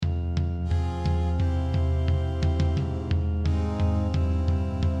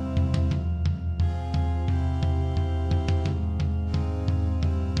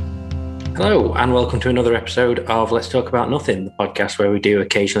Hello, and welcome to another episode of Let's Talk About Nothing, the podcast where we do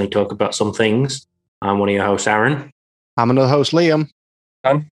occasionally talk about some things. I'm one of your hosts, Aaron. I'm another host, Liam.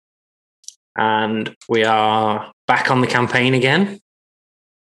 And we are back on the campaign again.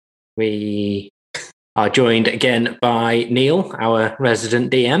 We are joined again by Neil, our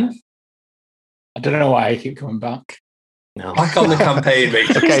resident DM. I don't know why I keep coming back. No. Back on the campaign,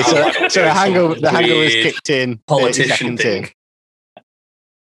 mate. Okay, so the hangover is kicked in. Politician thing.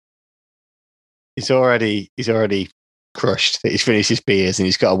 He's already crushed. He's finished his beers and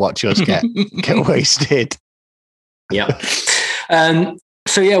he's got to watch us get wasted. Yeah.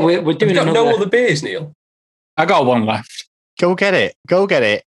 So yeah, we're doing got another... no other beers, Neil. I got one left. Go get it,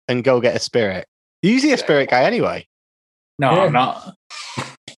 and go get a spirit. You're usually a spirit guy anyway. No, Yeah. I'm not.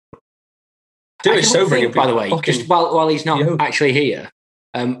 Do I it don't sobering. think, by the way, just while he's not Yo. actually here,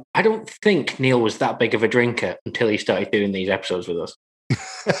 I don't think Neil was that big of a drinker until he started doing these episodes with us.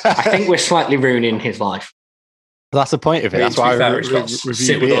 I think we're slightly ruining his life. That's the point of it. That's why I he's got to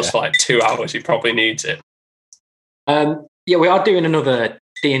sit with us for like 2 hours. He probably needs it. Yeah, we are doing another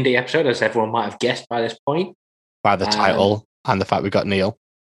D&D episode, as everyone might have guessed by this point. By the title and the fact we got Neil.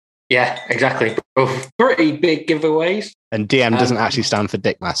 Yeah, exactly. Both pretty big giveaways. And DM doesn't actually stand for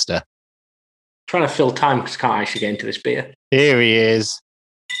Dickmaster. Trying to fill time because I can't actually get into this beer. Here he is.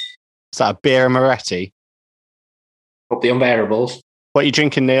 Is that a beer and Moretti? Up the unbearables. What are you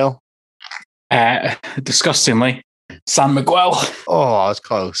drinking, Neil? Disgustingly, San Miguel. Oh, I was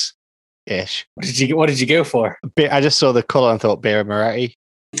close-ish. What did you go for? I just saw the colour and thought beer and Moretti.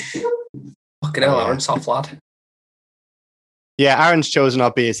 Fucking hell, Aaron, soft lad. Yeah, Aaron's chosen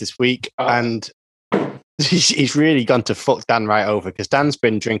our beers this week, Oh. and he's really gone to fuck Dan right over because Dan's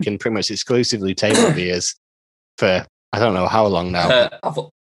been drinking pretty much exclusively table beers for I don't know how long now.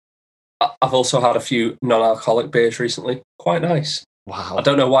 I've also had a few non-alcoholic beers recently. Quite nice. Wow, I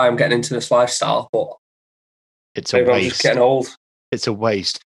don't know why I'm getting into this lifestyle, but it's a maybe I'm just waste. getting old. It's a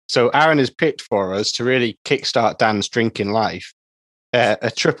waste. So Aaron has picked for us to really kickstart Dan's drinking life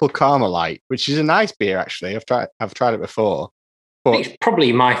a triple Carmelite, which is a nice beer actually. I've tried it before. But It's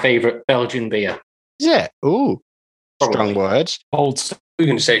probably my favourite Belgian beer. is it? Ooh, Probably. strong words. Old stuff. We're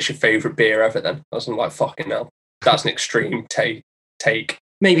going to say it's your favourite beer ever then. I wasn't like, fucking hell. That's an extreme take.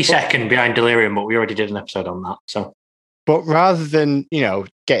 Maybe second behind Delirium, but we already did an episode on that. So But rather than,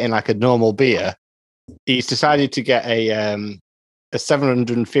 getting like a normal beer, he's decided to get a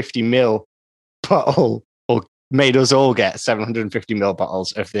 750ml bottle, or made us all get 750ml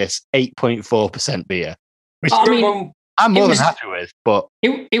bottles of this 8.4% beer, which I mean, I'm more it than was- happy with. But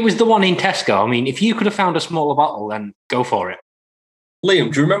it was the one in Tesco. I mean, if you could have found a smaller bottle, then go for it.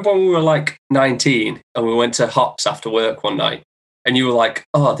 Liam, do you remember when we were like 19 and we went to Hops after work one night and you were like,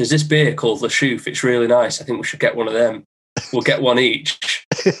 oh, there's this beer called Le Chouffe. It's really nice. I think we should get one of them. We'll get one each.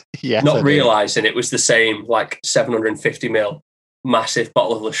 yes, I Not did. realising it was the same, like 750ml massive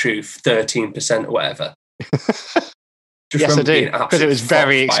bottle of Le Chouffe, 13% or whatever. Just Yes, I remember do, being 'cause it was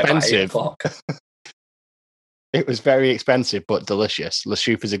very fucked by about 8 expensive. o'clock. It was very expensive but delicious. Le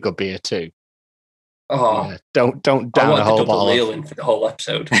Chouffe is a good beer too. Oh, Yeah, don't I down a wanted whole to double bottle. meal in for the whole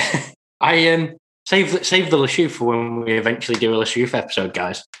episode. I save the Le Chouffe for when we eventually do a Le Chouffe episode,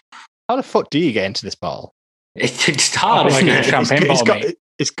 guys. How the fuck do you get into this bottle? It's hard, Oh, isn't like a it? champagne it's bottle, got, mate.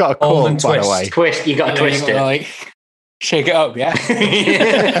 it's got a Hold cork, and by the twist. way. Twist, you got to You twist gotta, it. like, shake it up,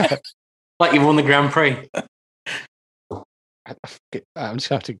 yeah. Like you won the Grand Prix. I'm just going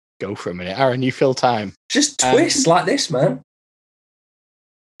to have to go for a minute. Aaron, you fill time. Just twist like this, man.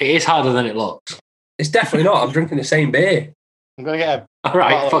 It is harder than it looks. It's definitely not. I'm drinking the same beer. I'm going to get All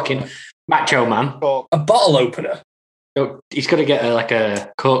right, Bottle fucking macho man. a A bottle opener. So he's got to get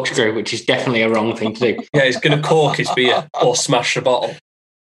a corkscrew, which is definitely a wrong thing to do. Yeah, he's going to cork his beer or smash the bottle.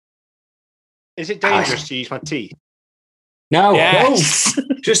 Is it dangerous to use my teeth? No, Yes.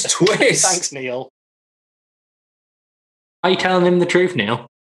 Just twist. Thanks, Neil. Are you telling him the truth, Neil?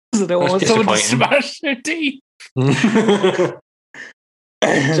 I don't want That's someone to disappointing. smash their teeth.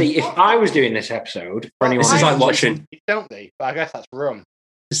 See, if I was doing this episode, for anyone, This is like watching. Don't they? But I guess that's rum.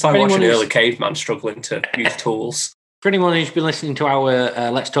 It's like Anyone watching an who's- early caveman struggling to use tools. for anyone who's been listening to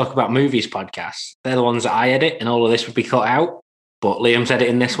our Let's Talk About Movies podcast, they're the ones that I edit, and all of this would be cut out. But Liam's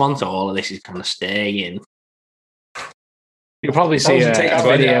editing this one, so all of this is kind of staying in. You'll probably How see does it take a to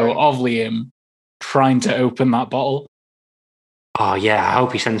edit, video Aaron? of Liam trying to open that bottle. Oh yeah, I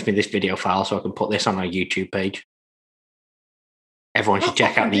hope he sends me this video file so I can put this on our YouTube page. Everyone should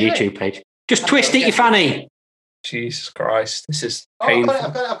check out the YouTube page. Just twist it, you fanny. Jesus Christ. This is Oh, painful.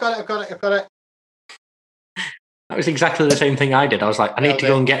 I've got it. That was exactly the same thing I did. I was like, I need Nailed to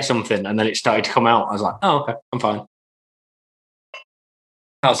go it. and get something, and then it started to come out. I was like, oh, okay, I'm fine.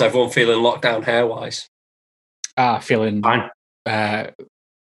 How's everyone feeling lockdown hair-wise? Feeling Fine. like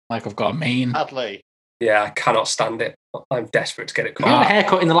I've got a mane. Sadly. Yeah, I cannot stand it. I'm desperate to get it Have you had a cut.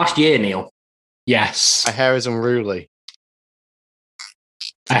 haircut in the last year, Neil? Yes. My hair is unruly.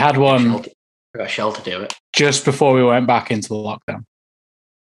 I had one I got Shell to do it. just before we went back into the lockdown.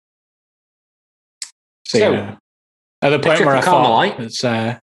 So, So, yeah. At the point where I Triple thought, Carmelite. let's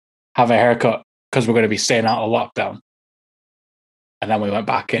have a haircut because we're going to be staying out of lockdown. And then we went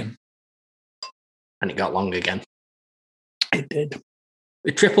back in. And it got long again. It did.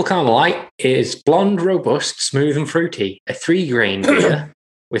 The Triple Carmelite is blonde, robust, smooth and fruity. A 3-grain beer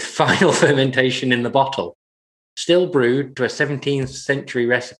with final fermentation in the bottle. Still brewed to a 17th century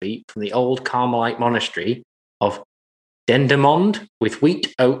recipe from the old Carmelite monastery of Dendermonde with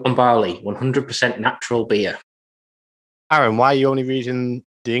wheat, oat and barley. 100% natural beer. Aaron, why are you only reading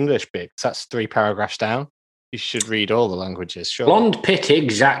the English bit? 'Cause that's 3 paragraphs down. You should read all the languages, sure. Blonde, pit,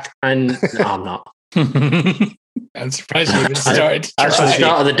 exact, and... No, I'm not. I'm surprised you even started. to That's the try.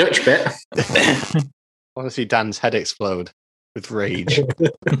 start of the Dutch bit. I want to see Dan's head explode with rage.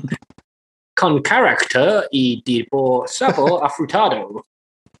 Con character y tipo sabor afrutado.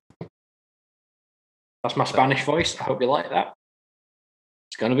 That's my Spanish voice. I hope you like that.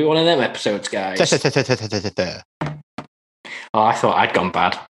 It's going to be one of them episodes, guys. Oh, I thought I'd gone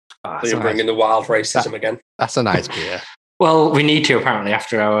bad. So you're bringing the wild racism again. That's a nice beer. Well, we need to, apparently,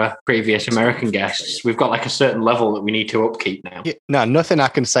 after our previous American guests. We've got like a certain level that we need to upkeep now. Yeah, no, nothing I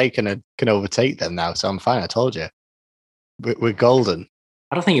can say can overtake them now, so I'm fine. I told you. We're golden.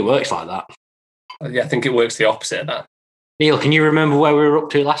 I don't think it works like that. Yeah, I think it works the opposite of that. Neil, can you remember where we were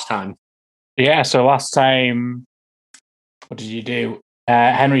up to last time? Yeah, so last time, what did you do?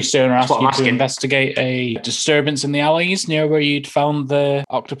 Henry Stoner asked what I'm you to asking. investigate a disturbance in the alleys near where you'd found the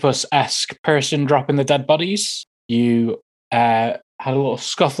octopus-esque person dropping the dead bodies. You had a little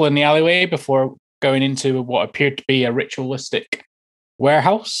scuffle in the alleyway before going into what appeared to be a ritualistic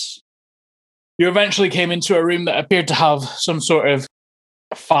warehouse. You eventually came into a room that appeared to have some sort of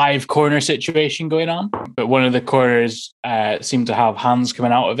 5-corner situation going on, but one of the corners seemed to have hands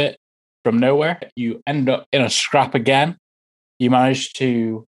coming out of it from nowhere. You end up in a scrap again. You managed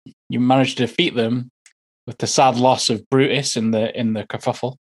to defeat them with the sad loss of Brutus in the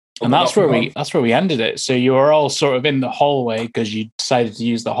kerfuffle. And that's where we ended it. So you were all sort of in the hallway because you decided to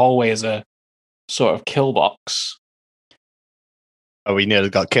use the hallway as a sort of kill box. Oh, we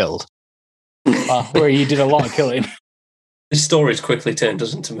nearly got killed. Where you did a lot of killing. This story's quickly turned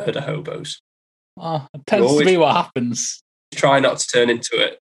us into murder hobos. It tends to be what happens. Try not to turn into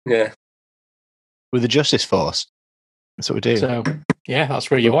it. Yeah. With the Justice Force. That's what we do. So yeah,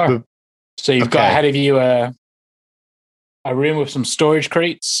 that's where you are. We're- So you've got okay. ahead of you a room with some storage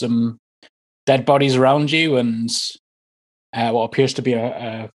crates, some dead bodies around you, and what appears to be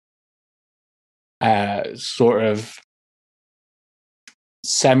a sort of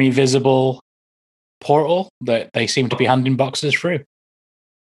semi-visible portal that they seem to be handing boxes through.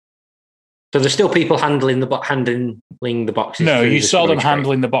 So there's still people handling the boxes. No, through you the saw them storage crate.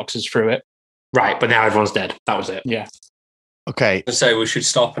 handling the boxes through it. Right, but now everyone's dead. That was it. Yeah. Okay. I say we should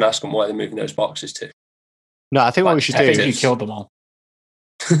stop and ask them why they're moving those boxes to. No, I think what we should I do think you is killed them all.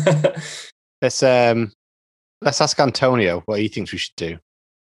 let's ask Antonio what he thinks we should do.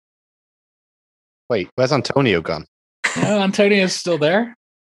 Wait, where's Antonio gone? No, Antonio's still there.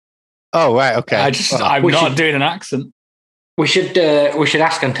 Oh, right, okay. I'm we not should- doing an accent. We should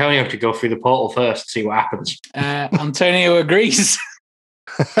ask Antonio to go through the portal first, see what happens. Antonio agrees.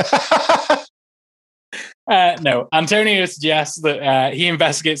 No, Antonio suggests that he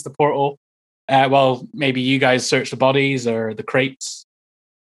investigates the portal. Well, maybe you guys search the bodies or the crates.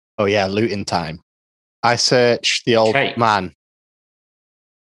 Oh yeah, looting time. I search the old Okay. man.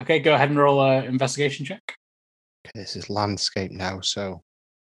 Okay, go ahead and roll an investigation check. Okay, this is landscape now, so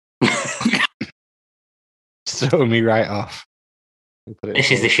it's throwing me right off. This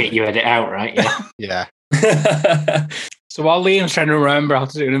is the shit you edit out, right? Yeah. Yeah. So while Liam's trying to remember how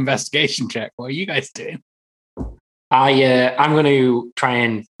to do an investigation check, what are you guys doing? I'm going to try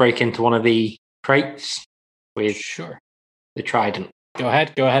and break into one of the crates with Sure. the trident. Go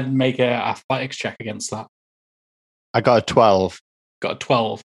ahead and make an athletics check against that. I got a 12. Got a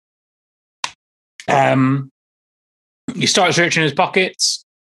 12. You start searching his pockets.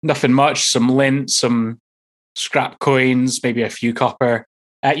 Nothing much. Some lint, some scrap coins, maybe a few copper.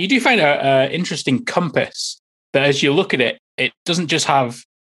 You do find an interesting compass that, as you look at it, it doesn't just have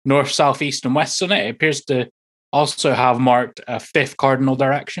north, south, east, and west on it. It appears to also have marked a 5th cardinal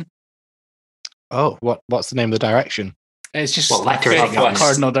direction. Oh, what's the name of the direction? It's just What a letter is 5th it got?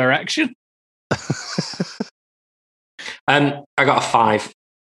 cardinal direction. I got a 5.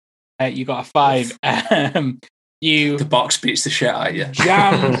 You got a 5. You The box beats the shit out of you.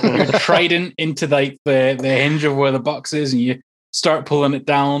 jam your trident into like the hinge of where the box is, and you start pulling it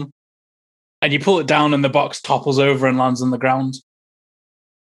down. And you pull it down, and the box topples over and lands on the ground.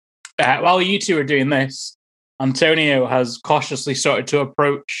 While you two are doing this, Antonio has cautiously started to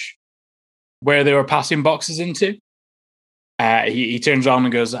approach where they were passing boxes into. He turns around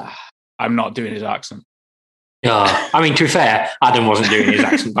and goes, I'm not doing his accent. I mean, to be fair, Adam wasn't doing his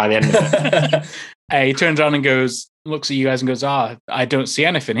accent by the end of it. He turns around and goes, looks at you guys and goes, I don't see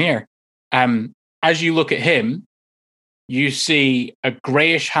anything here. As you look at him, you see a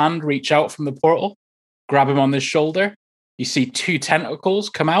grayish hand reach out from the portal, grab him on his shoulder. You see 2 tentacles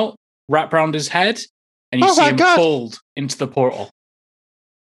come out, wrap around his head, and you see him pulled into the portal.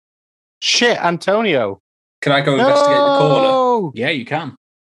 Shit, Antonio. Can I go investigate the corner? Yeah, you can.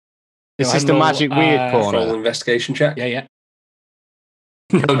 This is the magic weird corner. Roll investigation check. Yeah.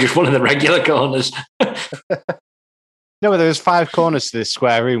 No, just one of the regular corners. No, but there was 5 corners to this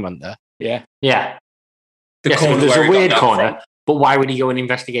square room, weren't there? Yeah. Yeah. The So corner there's where a he got weird that corner, from. but why would he go and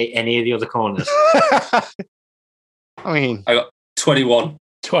investigate any of the other corners? I mean, I got 21.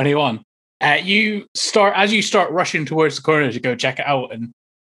 21. As you start rushing towards the corner to go check it out and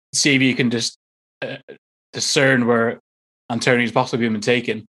see if you can just discern where Antonio's possibly been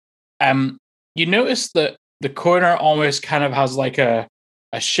taken. You notice that the corner almost kind of has like a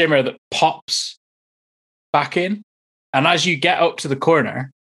shimmer that pops back in. And as you get up to the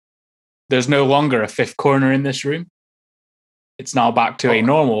corner, there's no longer a 5th corner in this room. It's now back to a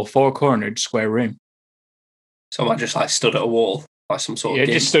normal 4-cornered square room. So I just like stood at a wall, like some sort You of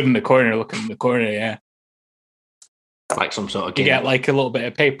game. just stood in the corner looking in the corner, yeah. Like some sort of You game. get like a little bit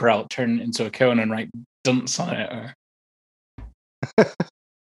of paper out, turn it into a cone and write dunce on it. Or...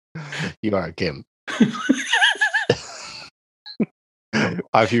 you are a gimp.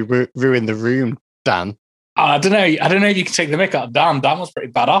 Have you ruined the room, Dan? I don't know if you can take the mick out of Dan. Dan was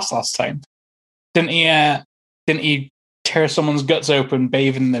pretty badass last time. Didn't he tear someone's guts open,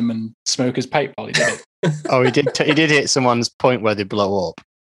 bathe in them, and smoke his pipe while he did it? Oh, he did hit someone's point where they blow up.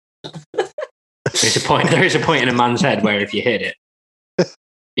 There is a point in a man's head where if you hit it,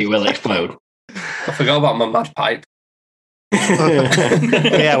 it will explode. I forgot about my mad pipe.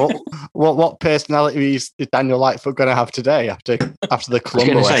 Yeah, what personality is Daniel Lightfoot going to have today after the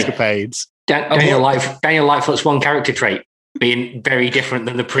Columbo escapades? Daniel Lightfoot's one character trait being very different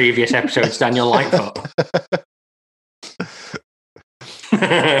than the previous episode's Daniel Lightfoot.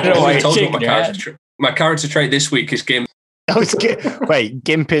 why I told you you're shaking my character trait this week is Gimp. Wait,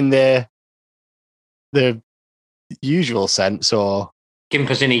 Gimp in the usual sense, or Gimp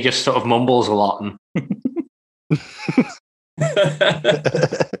as in he just sort of mumbles a lot and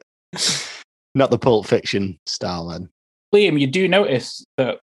not the Pulp Fiction style then? Liam, you do notice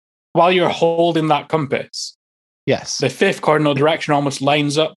that while you're holding that compass, Yes. the 5th cardinal direction almost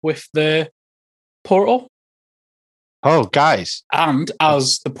lines up with the portal. Oh, guys. And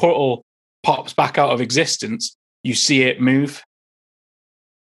as the portal pops back out of existence, you see it move.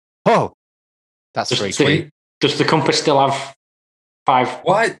 Oh, that's Just freaky. see. Does the compass still have 5?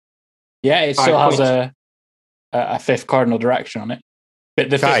 Why? Yeah, it 5 still has points. a 5th cardinal direction on it. But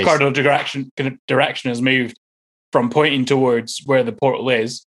the 5th Guys. cardinal direction has moved from pointing towards where the portal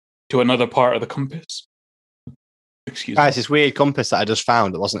is to another part of the compass. Excuse Guys, this weird compass that I just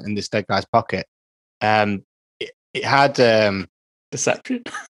found that wasn't in this dead guy's pocket. It had Deception.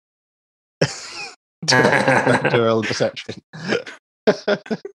 dual perception.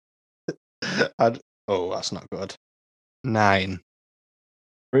 That's not good. 9.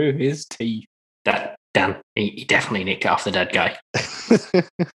 Through his teeth. Dan, he definitely nicked it off the dead guy. Can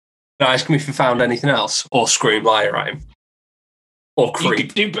I ask him if he found anything else? Or scream liar at him? Or You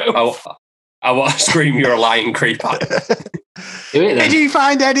creep? could do both. I want to scream you're a lying creep at him. Do it then. Did you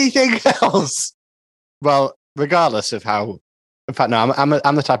find anything else? Well, regardless of how, in fact, no,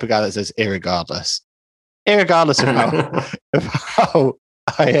 I'm the type of guy that says irregardless. Irregardless of how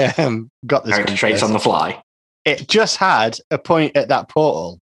I got this Character traits on the fly. It just had a point at that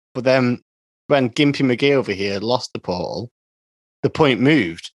portal, but then when Gimpy McGee over here lost the portal, the point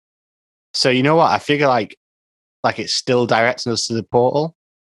moved. So you know what? I figure like it's still directing us to the portal,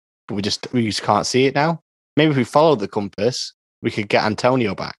 but we just can't see it now. Maybe if we followed the compass, we could get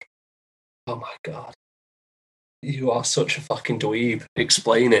Antonio back. Oh my god. You are such a fucking dweeb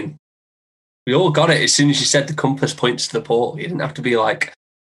explaining. We all got it as soon as you said the compass points to the portal. You didn't have to be like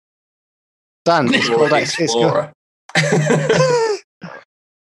Dan, it's called explorer.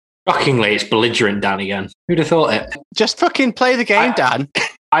 Shockingly, it's belligerent Dan again. Who'd have thought it? just fucking play the game, Dan.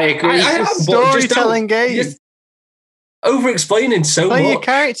 I agree. I It's am, a but just storytelling game. Over explaining so Play much. your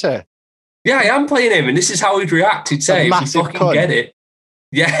character. Yeah, I am playing him, and this is how he'd react. He'd say, "If you massive fucking cunt. get it."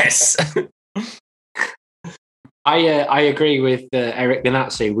 Yes. I agree with Eric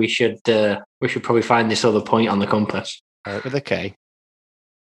Ganazzi. We should probably find this other point on the compass. With a K.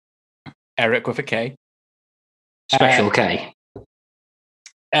 Eric with a K. Special K.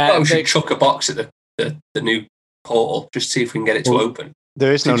 We should chuck a box at the new portal, just see if we can get it to open.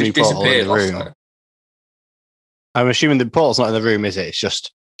 There is no It new just portal in disappeared the last room. night. I'm assuming the portal's not in the room, is it? It's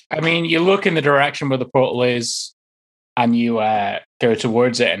just I mean, you look in the direction where the portal is, and you go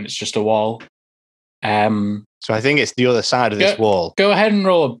towards it, and it's just a wall. so. I think it's the other side of this wall. Go ahead and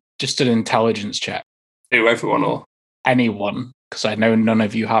roll just an intelligence check. Do everyone or Anyone, because I know none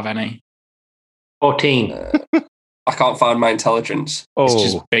of you have any. 14. I can't find my intelligence. It's Oh,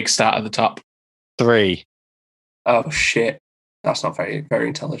 just big stat at the top. 3. Oh shit, that's not very very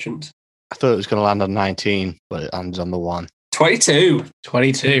intelligent. I thought it was going to land on 19, but it lands on the 1. 22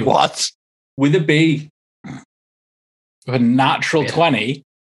 22. What? with a B. With a natural Yeah. 20.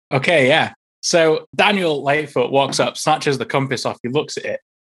 Okay, yeah. So Daniel Lightfoot walks up, snatches the compass off, he looks at it,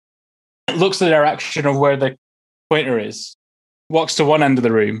 looks the direction of where the pointer is, walks to one end of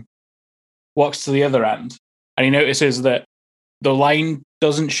the room, walks to the other end, and he notices that the line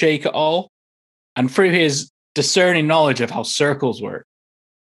doesn't shake at all. And through his discerning knowledge of how circles work,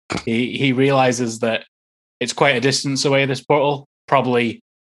 he realizes that it's quite a distance away, this portal, probably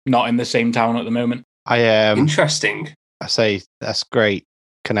not in the same town at the moment. Interesting. I say that's great.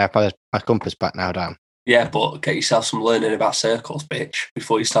 Can I have my compass back now, Dan? Yeah, but get yourself some learning about circles, bitch,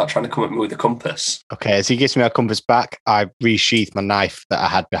 before you start trying to come at me with a compass. Okay, as he gives me my compass back, I resheath my knife that I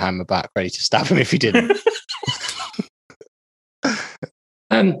had behind my back, ready to stab him if he didn't.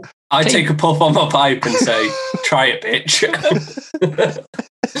 I take a puff on my pipe and say, "Try it, bitch."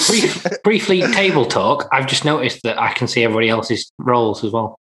 Briefly, table talk. I've just noticed that I can see everybody else's roles as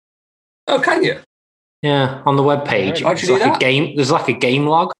well. Oh, can you? Yeah, on the web page, How'd you do that? There's like a game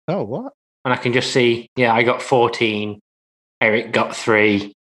log, Oh, what? and I can just see. Yeah, I got 14. Eric got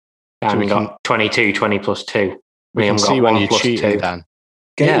 3. Dan we can- got 22. 20 plus 2. We can Liam see got when 1 you plus cheat, 2. Dan.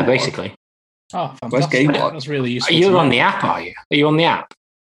 Yeah, Game basically. Oh, Where's fantastic. Game Log? That's really useful. You're to on know. the app, are you? Are you on the app?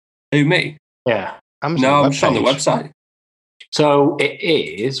 Who, me? Yeah. Amazon No, I'm just on the webpage. website. So it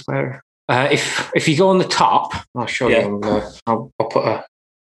is where if you go on the top, I'll show Yeah. you. I'll put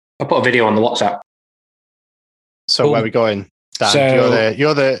a video on the WhatsApp. So where are we going, Dan? So-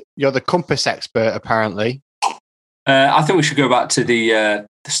 you're the compass expert, apparently. I think we should go back to the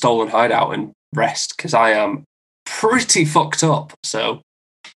stolen hideout and rest because I am pretty fucked up. So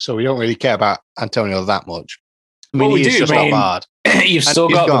So we don't really care about Antonio that much. I Well, mean, we he's do, just I not mean- bad. You've still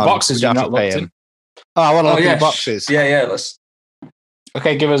He's got gone. the boxes We you've don't have not to pay looked him. in. Oh, I want to look yeah, at the boxes. Yeah. Let's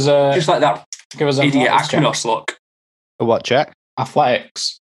Okay, give us a just like that give us an idiot athletics check. Aknos look. A what check?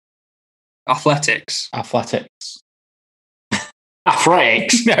 Athletics. Athletics. Athletics.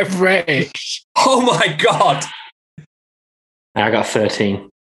 Athletics. Athletics. Oh my god! I got 13.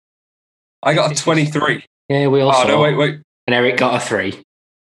 I got a 23. Yeah, we all Oh saw. no! Wait. And Eric got a 3.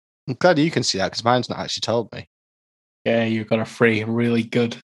 I'm glad you can see that because mine's not actually told me. Yeah, you've got a 3. Really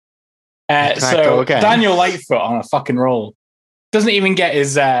good. Can I go So again? Daniel Lightfoot on a fucking roll doesn't even get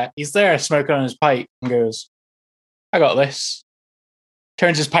his. He's there smoking on his pipe and goes, "I got this."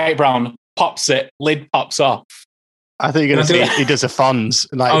 Turns his pipe round, pops it, lid pops off. I think you're going to Can I say do he does a Fonz.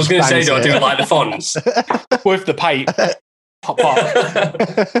 Like, I was going to say, bangs do I it. do it like the Fonz? With the pipe, pop pop.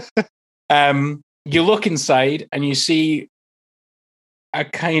 You look inside and you see a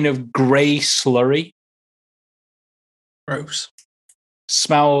kind of grey slurry. Gross.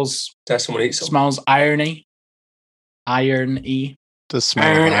 Smells Dare someone eat some? smells irony. Irony. Does smell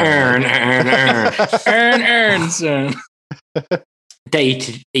Earn, of iron. Earn, son. Dare you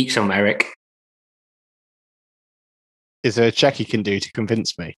to eat some, Eric. Is there a check he can do to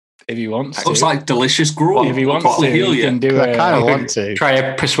convince me? If he wants to. Looks like delicious gruel. If he wants That'll to, heal he you. can do I kind of it. want to. Try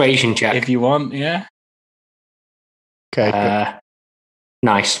a persuasion check. If you want, yeah. Okay. good.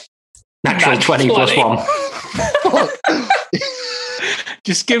 Nice. Natural Natural 20 plus 20. 1.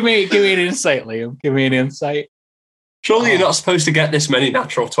 Just give me an insight, Liam. Give me an insight. Surely you're not supposed to get this many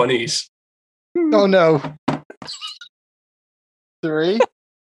natural 20s. Oh no. 3?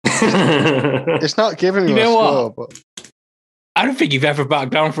 It's not giving me You my know what? score, but I don't think you've ever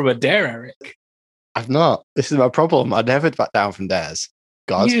backed down from a dare, Eric. I've not. This is my problem. I never back down from dares.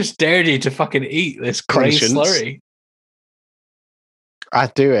 God, You just dared you to fucking eat this grey Conscience. slurry. I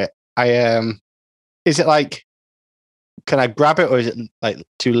do it. Is it like, can I grab it or is it like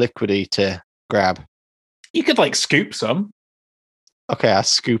too liquidy to grab? You could like scoop some. Okay, I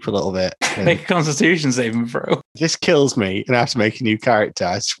scoop a little bit. Make a Constitution saving throw. This kills me, and I have to make a new character.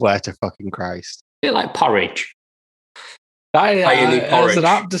 I swear to fucking Christ. A bit like porridge. That is porridge. an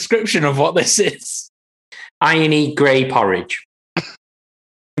apt description of what this is. Irony grey porridge.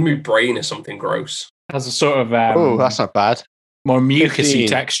 My brain or something gross. Has a sort of Oh, that's not bad. more mucusy 15.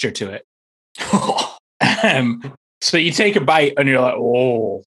 texture to it. So you take a bite and you're like,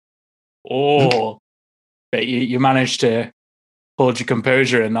 oh. But you manage to hold your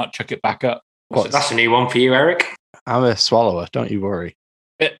composure and not chuck it back up. That's a new one for you, Eric. I'm a swallower. Don't you worry.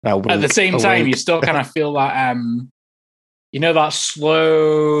 But Now, At the wink, same a time, wink. you still kind of feel that, that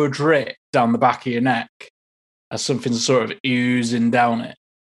slow drip down the back of your neck as something's sort of oozing down it.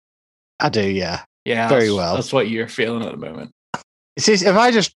 I do, yeah. Yeah, Very that's- well. That's what you're feeling at the moment. Have I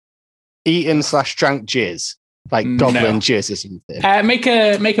just eaten / drank jizz? Like No. goblin jizz or something?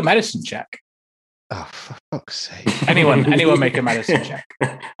 Make a medicine check. Oh, for fuck's sake. Anyone make a medicine check.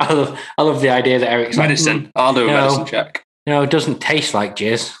 I love the idea that Eric's like, Medicine. I'll do a No. medicine check. No, it doesn't taste like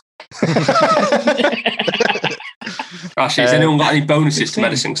jizz. Actually, has anyone got any bonuses 16. to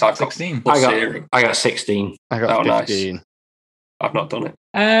medicine? Because I've got 16. plus I got- 0. I got 16. I got Oh, nice. 15. I've not done it.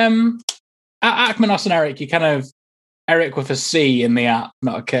 At Akmanos and Eric, you kind of Eric with a C in the app,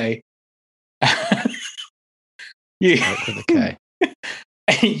 not a K. you Like with a K.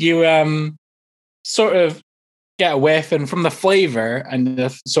 you sort of get a whiff, and from the flavor and the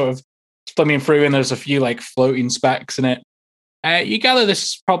sort of swimming through, and there's a few like floating specks in it. You gather this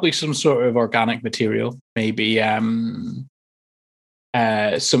is probably some sort of organic material, maybe something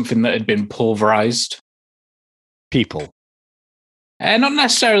that had been pulverized. People. Not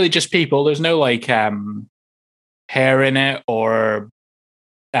necessarily just people. There's no like hair in it or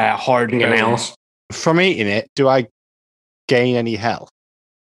hard bones. Fingernails. From eating it, do I gain any health?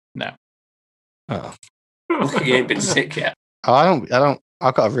 No. Oh. Look, you ain't been sick yet. Oh, I don't.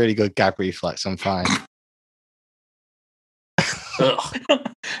 I've got a really good gag reflex. I'm fine. Ugh.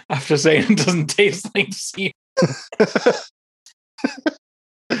 After saying it doesn't taste like sea.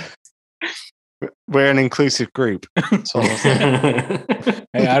 We're an inclusive group. That's all I'll say.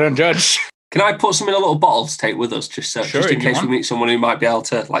 Hey, I don't judge. Can I put some in a little bottle to take with us, just Sure, just in if you case we want. meet someone who might be able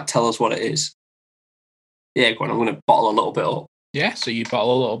to like tell us what it is? Yeah, go on. I'm going to bottle a little bit up. Yeah, so you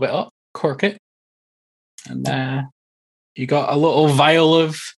bottle a little bit up, cork it, and you got a little vial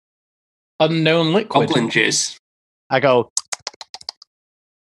of unknown liquid. Goblin jizz. I go,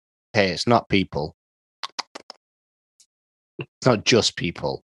 hey, it's not people. It's not just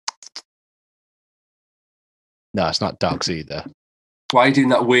people. No, it's not dogs either. Why are you doing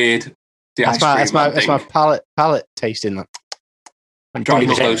that weird? The That's ice my, cream that's my, that's my palate tasting that. driving up It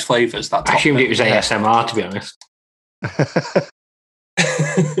was those flavours. That I assumed it was Yeah. ASMR, to be honest.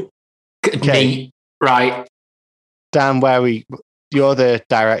 Okay. Neat. Right. Dan, you're the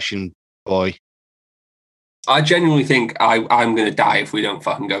direction boy. I genuinely think I'm going to die if we don't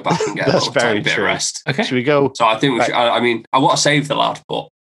fucking go back and get a That's little tiny very bit of true. rest. Okay. Should we go? So I think we Right. should. I mean, I want to save the lad, but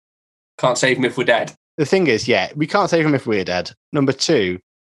can't save him if we're dead. The thing is, yeah, we can't save him if we're dead. Number two,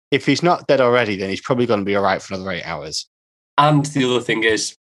 if he's not dead already, then he's probably going to be all right for another 8 hours. And the other thing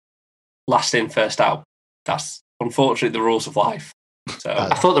is, last in, first out. That's unfortunately the rules of life. So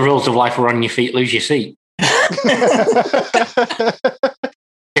I thought the rules of life were on your feet, lose your seat.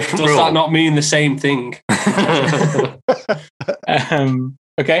 Different does rule. that not mean the same thing?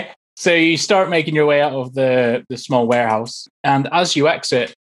 Okay, so you start making your way out of the small warehouse, and as you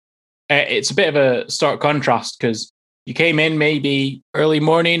exit, it's a bit of a stark contrast because you came in maybe early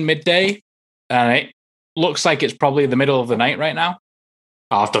morning, midday, and it looks like it's probably the middle of the night right now.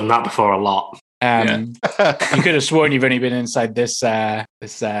 I've done that before a lot. You could have sworn you've only been inside this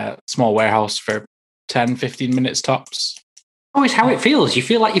small warehouse for 10, 15 minutes tops. Always how it feels. You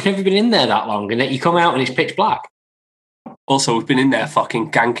feel like you've never been in there that long, and then you come out and it's pitch black. Also, we've been in there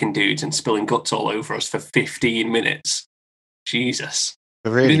fucking ganking dudes and spilling guts all over us for 15 minutes. Jesus.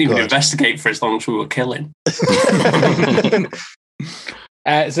 We're We really didn't even good. investigate for as long as we were killing.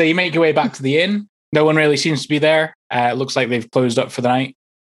 So you make your way back to the inn. No one really seems to be there. It looks like they've closed up for the night.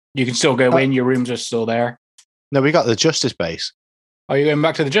 You can still go in. Your rooms are still there. No, we got the justice base. Are you going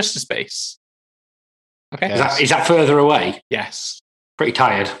back to the justice base? Okay. Yeah. Is that further away? Yes. Pretty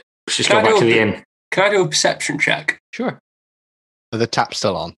tired. Let's just Can go I back do to a the bit- inn. Can I do a perception check? Sure. Are the taps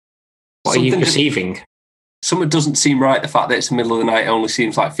still on? What are you Something perceiving? Something doesn't seem right. The fact that it's the middle of the night only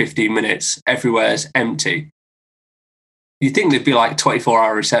seems like 15 minutes. Everywhere's empty. You'd think there'd be like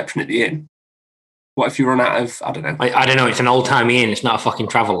 24-hour reception at the inn. What if you run out of, I don't know. I don't know. It's an old-timey inn. It's not a fucking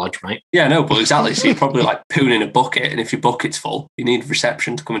travel lodge, mate. Yeah, no, but exactly. So you're probably like pooing in a bucket, and if your bucket's full, you need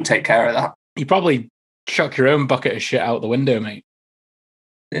reception to come and take care of that. You probably chuck your own bucket of shit out the window, mate.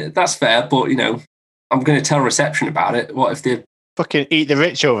 That's fair, but I'm going to tell reception about it. What if they Fucking eat the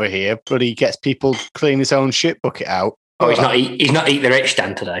rich over here, but he gets people clean his own shit bucket out. Oh, he's not eat the rich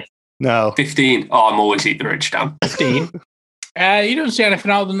Dan today. No. 15? Oh, I'm always eat the rich, Dan. 15. You don't see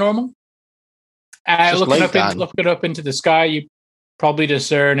anything out of the normal. Looking up into the sky, you probably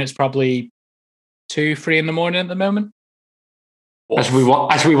discern it's probably 2-3 in the morning at the moment. As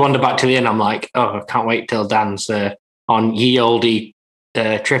we wander back to the inn, I'm like, oh, I can't wait till Dan's on ye olde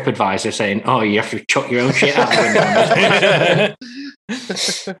TripAdvisor saying, oh, you have to chuck your own shit out the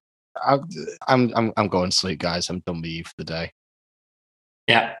window. I'm going to sleep, guys. I'm done with you for the day.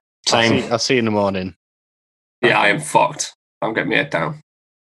 Yeah, same. I'll see you in the morning. Yeah, I am fucked. I'm getting my head down.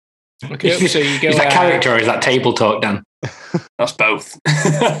 Okay, so you go. Is that character or is that table talk, Dan? That's both.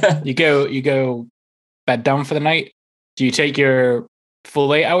 You go bed down for the night. Do you take your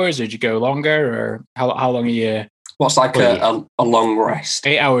full 8 hours, or do you go longer, or how long are you? What's like a long rest?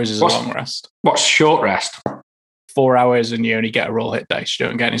 8 hours is a long rest. What's short rest? 4 hours, and you only get a roll hit dice. You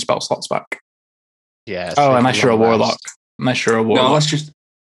don't get any spell slots back. Yeah. Unless you're a warlock. No,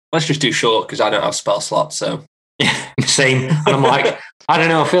 let's just do short because I don't have spell slots. So same. And I'm like, I don't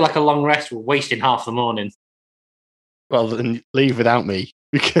know. I feel like a long rest. We're wasting half the morning. Well, then leave without me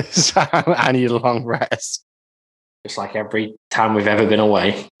because I need a long rest. Just like every time we've ever been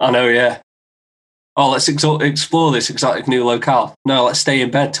away. I know, yeah. Oh, let's explore this exotic new locale. No, let's stay in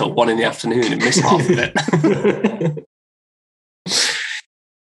bed till 1 PM and miss half of it.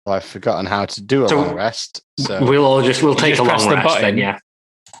 Well, I've forgotten how to do a long rest. So we'll take a long rest then, yeah.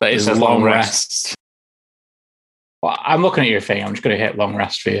 That is a long rest. Well, I'm looking at your thing. I'm just going to hit long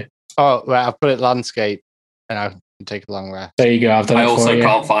rest for you. Oh, right. I've put it landscape and I can take a long rest. There you go. I've done I it for also you.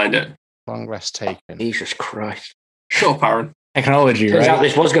 can't find it. Long rest taken. Jesus Christ. Shut up, Aaron. Technology, Turns right? out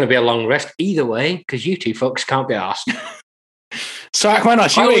this was going to be a long rest either way because you two folks can't be asked. So why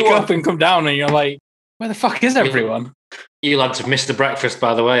not? You wake up and come down and you're like, where the fuck is everyone? You lads have missed the breakfast,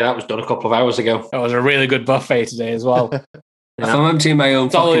 by the way. That was done a couple of hours ago. It was a really good buffet today as well. If I'm emptying my own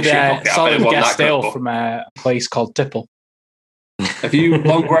Solid, fucking shit, solid guest ale from a place called Tipple. Have you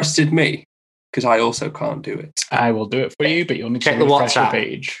long rested me? Because I also can't do it. I will do it for you, but you'll need check to the refresh your WhatsApp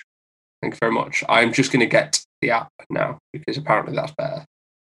page. Thank you very much. I'm just going to get the app now because apparently that's better.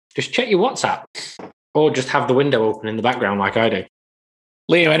 Just check your WhatsApp or just have the window open in the background like I do.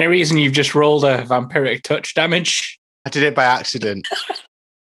 Liam, any reason you've just rolled a vampiric touch damage? I did it by accident.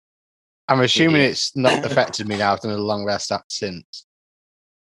 I'm assuming it's not affected me now. I've done a long rest since.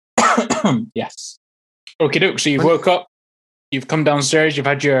 Yes. Okay, doke. So you've woke up, you've come downstairs, you've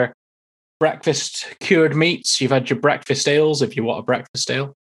had your breakfast cured meats, you've had your breakfast ales if you want a breakfast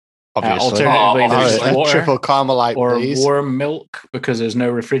ale. Obviously. Alternatively, there's water triple Carmelite, or please. warm milk because there's no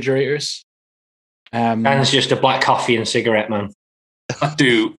refrigerators. Dan's just a black coffee and cigarette man. I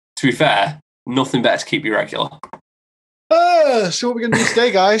do, to be fair, nothing better to keep you regular. So what are we going to do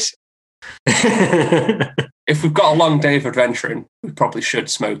today, guys? If we've got a long day of adventuring, we probably should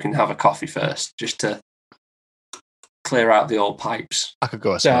smoke and have a coffee first, just to clear out the old pipes. I could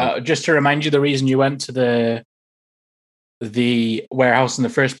go. So just to remind you, the reason you went to the warehouse in the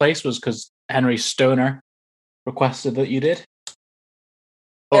first place was because Henry Stoner requested that you did.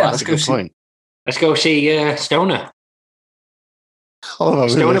 Oh, Yeah, that's a good point. Let's go see Stoner. Oh,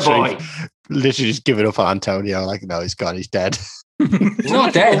 Stoner boy. Literally just giving up on Antonio. Like, no, he's gone. He's dead. He's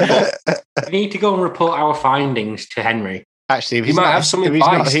not dead. We need to go and report our findings to Henry. Actually, if He might have some if he's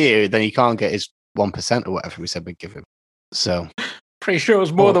not advice. here, then he can't get his 1% or whatever we said we'd give him. So Pretty sure it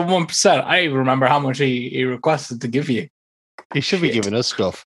was more than 1%. I even remember how much he requested to give you. he should be giving us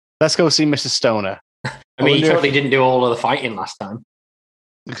stuff. Let's go see Mr. Stoner. I mean, he wonder totally didn't do all of the fighting last time.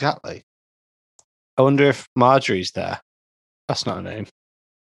 Exactly. I wonder if Marjorie's there. That's not a name.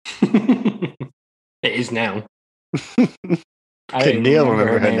 It is now. I Can don't Neil her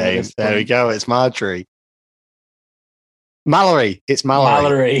remember her at name? this There we point. go. It's Marjorie. Mallory. It's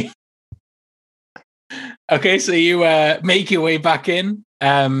Mallory. Okay, so you make your way back in.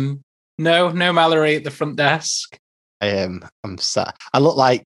 No Mallory at the front desk. I'm sad. I look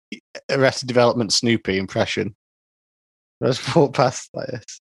like Arrested Development Snoopy impression. Let's walk past like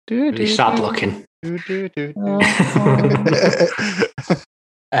this. Really sad looking. You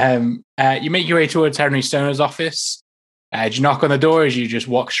make your way towards Henry Stoner's office. Do you knock on the door or do you just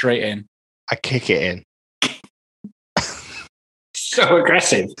walk straight in? I kick it in. So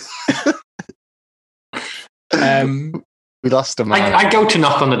aggressive. We lost a man. I go to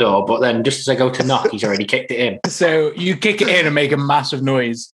knock on the door, but then just as I go to knock, he's already kicked it in. So you kick it in and make a massive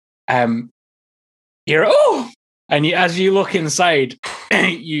noise. You're and as you look inside,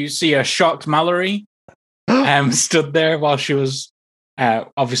 you see a shocked Mallory stood there while she was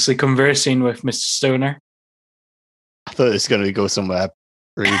obviously conversing with Mr. Stoner. I thought it was going to go somewhere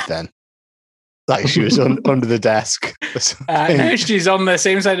rude then. Like she was under the desk. Or something. No, she's on the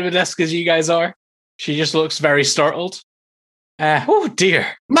same side of the desk as you guys are. She just looks very startled. Oh dear.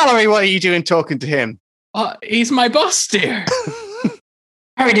 Mallory, what are you doing talking to him? He's my boss, dear.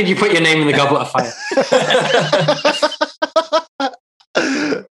 Harry, did you put your name in the goblet of fire?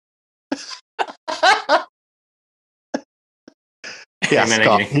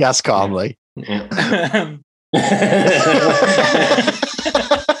 Yes, calmly. Yeah.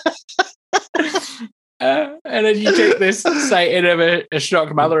 And then you take this sight in of a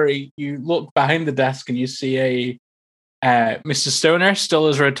shocked Mallory. You look behind the desk and you see Mr. Stoner, still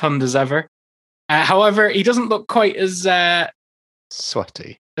as rotund as ever. However, he doesn't look quite as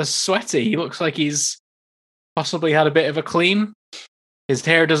sweaty. He looks like he's possibly had a bit of a clean. His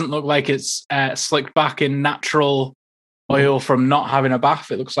hair doesn't look like it's slicked back in natural oil from not having a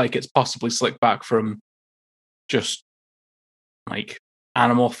bath. It looks like it's possibly slicked back from just like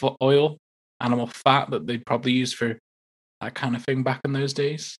animal oil, animal fat that they'd probably use for that kind of thing back in those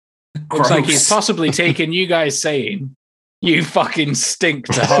days. Looks like he's possibly taken you guys saying, "You fucking stink"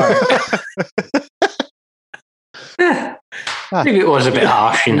 to heart. Maybe it was a bit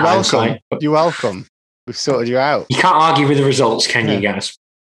harsh in hindsight. You're welcome. We've sorted you out. You can't argue with the results, can you, guys?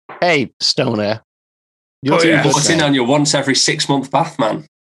 Hey, Stoner. What's in on your once every 6 month bath, man?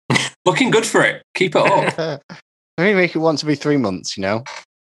 Looking good for it. Keep it up. I mean, make it once every 3 months, you know?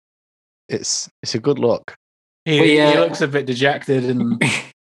 It's a good look. He looks a bit dejected and...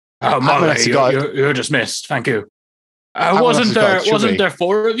 Molly, you're dismissed. Thank you. Wasn't there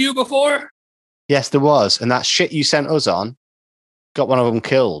 4 of you before? Yes, there was. And that shit you sent us on got one of them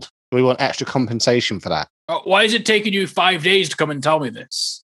killed. We want extra compensation for that. Why is it taking you 5 days to come and tell me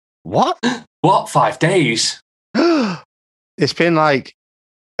this? What? What? 5 days? It's been like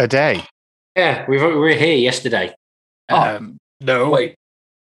a day. Yeah, we were here yesterday. No. Wait.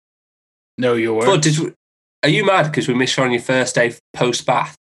 No, you weren't. Are you mad because we missed you on your first day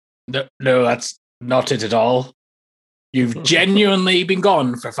post-bath? No, that's not it at all. You've genuinely been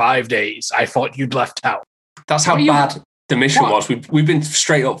gone for 5 days. I thought you'd left out. That's how bad the mission was. We've been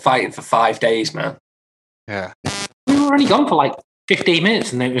straight up fighting for 5 days, man. Yeah. We were only gone for like 15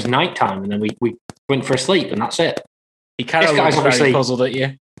 minutes and then it was night time and then we went for a sleep and that's it. He kind of looks very puzzled at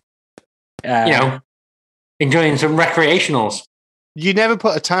you. Enjoying some recreationals. You never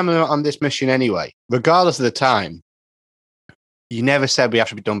put a time limit on this mission anyway, regardless of the time. You never said we have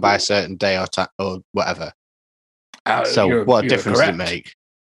to be done by a certain day or whatever. So what difference does it make?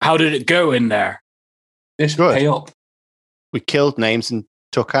 How did it go in there? This pay up. We killed names and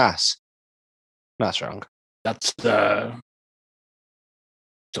took ass. That's wrong. That's it's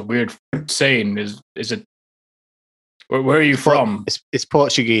a weird saying. Is it? Where are you from? It's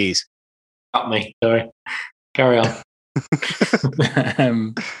Portuguese. Got me. Sorry. Carry on.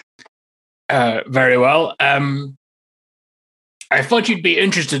 Very well. I thought you'd be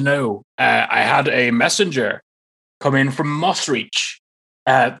interested to know. I had a messenger come in from Mossreach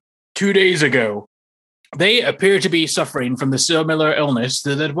 2 days ago. They appear to be suffering from the similar illness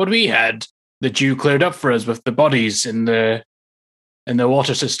that what we had, that you cleared up for us with the bodies in the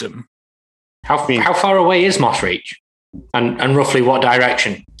water system. How far away is Mossreach? And roughly what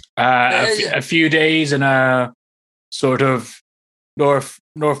direction? A few days in a sort of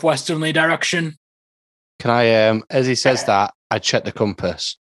northwesternly direction. Can I, as he says that, I check the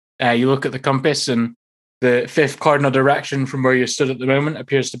compass. You look at the compass and the 5th cardinal direction from where you stood at the moment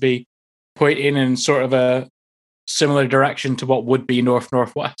appears to be pointing in sort of a similar direction to what would be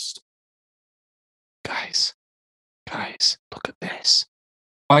northwest. Guys, look at this.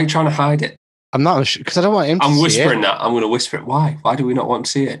 Why are you trying to hide it? I'm not sure, because I don't want him to see it. I'm whispering that. I'm going to whisper it. Why? Why do we not want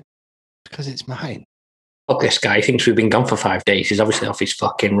to see it? Because it's mine. Look, this guy thinks we've been gone for 5 days. He's obviously off his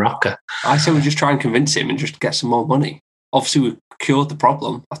fucking rocker. I say we just try and convince him and just get some more money. Obviously, we've cured the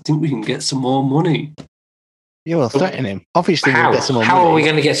problem. I think we can get some more money. Yeah, we'll threaten him. Obviously, we'll get some more money. How are we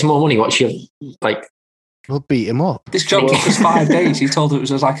going to get some more money? What's your, like... We'll beat him up. This job took us 5 days. He told it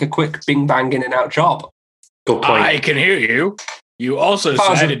was like a quick bing bang in and out job. Good point. I can hear you. You also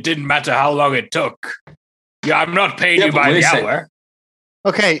said it didn't matter how long it took. Yeah, I'm not paying you by the hour.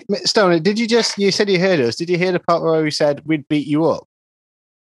 Okay, Stoner, you said you heard us. Did you hear the part where we said we'd beat you up?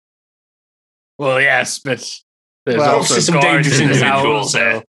 Well, yes, but there's also some dangerous individuals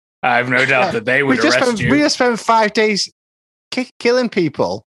there. I have no doubt that they would arrest you. We just spent 5 days killing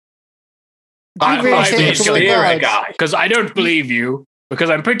people. Because I don't believe you, because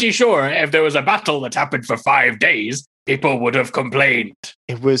I'm pretty sure if there was a battle that happened for 5 days, people would have complained.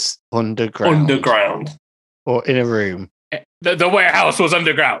 It was underground. Or in a room. The warehouse was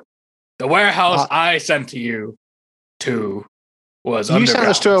underground. The warehouse I sent to you to was You underground. sent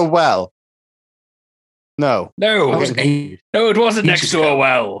us to a well. No. No, I it was was confused. no, it wasn't next Ages to a ago.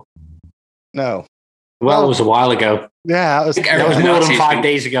 well. No. Well, it was a while ago. Yeah, that was. think That Eric was the more than Nazi's 5 been-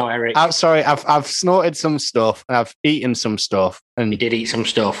 days ago, Eric. I'm sorry. I've snorted some stuff and I've eaten some stuff, You and did eat some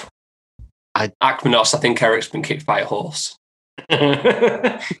stuff. Akmanos, I think Eric's been kicked by a horse.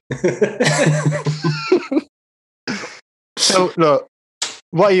 so look.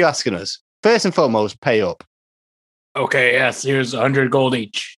 What are you asking us? First and foremost, pay up. Okay, yes, here's 100 gold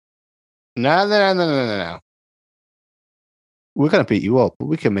each. No. We're gonna beat you up, but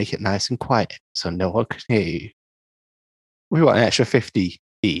we can make it nice and quiet so no one can hear you. We want an extra 50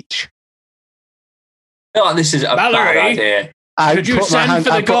 each. No, this is a bad Valerie? idea. Could you send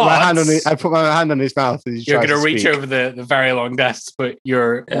for the gods? I put my hand on his mouth as he You're tries going to to reach speak. over the very long desk to put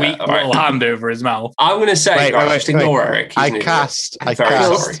your Yeah, weak all right. little hand over his mouth. I'm going to say, Wait, just ignore Eric. He's I an idiot. cast. I'm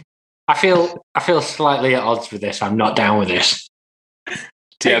very sorry. I feel slightly at odds with this. I'm not down with this. Yeah,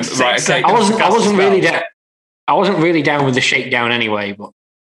 Take 6 right, okay. seconds I wasn't. to I cast a wasn't spell. really down. I wasn't really down with the shakedown anyway. But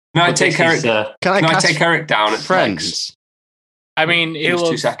Can I but take this Eric? is, Can I Can I cast take Eric down at legs? friends? I mean, Give us he'll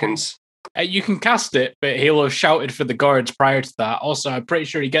 2 have, seconds. you can cast it, but he'll have shouted for the guards prior to that. Also, I'm pretty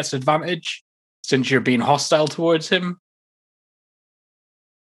sure he gets advantage since you're being hostile towards him.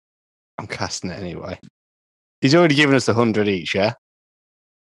 I'm casting it anyway. He's already given us 100 each, yeah?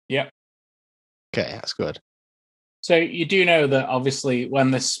 Yep. Okay, that's good. So you do know that obviously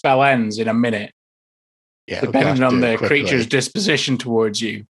when this spell ends in a minute, Yeah, we're gonna have depending to on do the it quickly. creature's disposition towards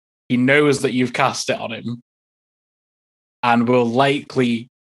you, he knows that you've cast it on him and will likely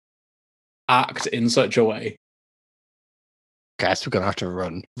act in such a way. Guys, we're gonna have to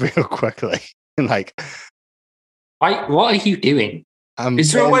run real quickly. Like, what are you doing?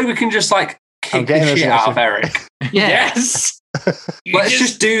 Is there a way we can just like kick getting the us shit lots out of- of Eric? Yes. You Let's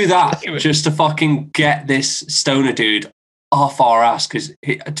just do that just to fucking get this stoner dude off our ass. Because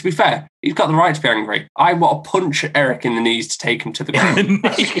to be fair, he's got the right to be angry. I want to punch Eric in the knees to take him to the ground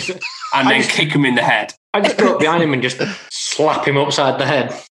and then kick him in the head. I just go up behind him and just slap him upside the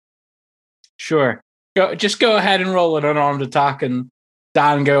head. Sure. Just go ahead and roll an unarmed attack, and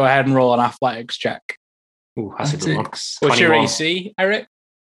Dan, go ahead and roll an athletics check. Ooh, that's a good one. Athletics. What's your 21. AC, Eric?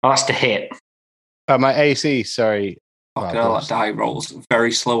 Oh, that's to hit. my AC, sorry. Fucking Oh, hell, boss. that die rolls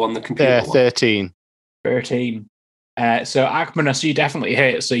very slow on the computer. one. 13. 13. So Akmanos, you definitely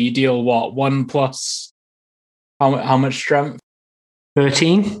hit. So you deal what? 1 plus how much strength?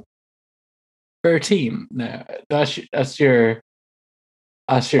 13. 13. No, that's your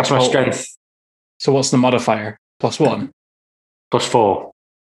That's my total. strength So what's the modifier? +1 plus 4.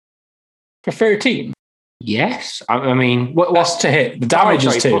 for 13. Yes. I mean, That's what's to hit. The damage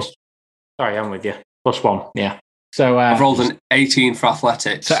is 2. Sorry, I'm with you. +1. Yeah. So I've rolled an 18 for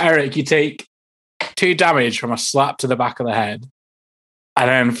athletics. So Eric, you take 2 damage from a slap to the back of the head, and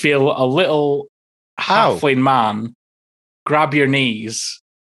then feel a little Ow. halfling man grab your knees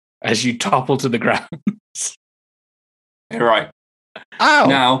as you topple to the ground. You're right.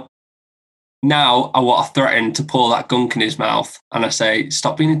 Ow! Now I want to threaten to pour that gunk in his mouth, and I say,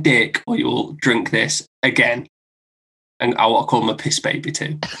 "Stop being a dick, or you will drink this again." And I want to call him a piss baby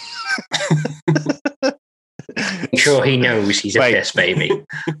too. I'm sure he knows he's a Wait. piss baby.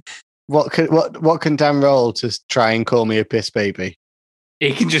 What can Dan roll to try and call me a piss baby?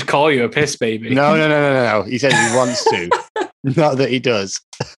 He can just call you a piss baby. No. He says he wants to. Not that he does.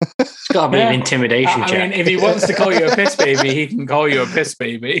 It's got to be an Yeah. intimidation I check. mean, if he wants to call you a piss baby, he can call you a piss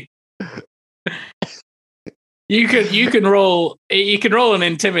baby. You can roll an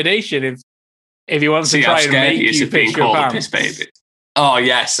intimidation if he wants See to how try and scared make he is you of being piss your called a pants. piss baby. Oh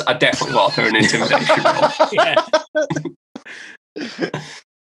yes, I definitely want to throw an intimidation roll. Yeah,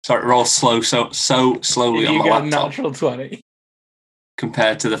 Sorry, roll slow, so slowly if on you my get a laptop natural 20.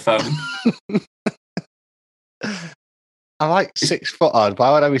 compared to the phone. I'm like 6 foot odd.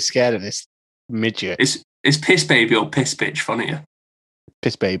 Why would I be scared of this midget? Is piss baby or piss bitch funnier?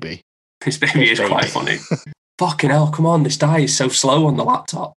 Piss baby. Piss baby Piss is quite funny. Fucking hell, come on, this die is so slow on the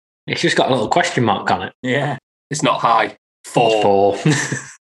laptop. It's just got a little question mark on it. Yeah. It's not high. 4. 4.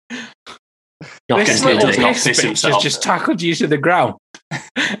 Not This He little does not piss piss bitch himself. has just tackled you to the ground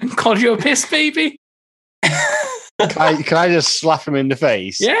and called you a piss baby. Can I just slap him in the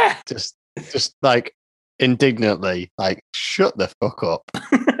face? Yeah. Just like indignantly, like shut the fuck up.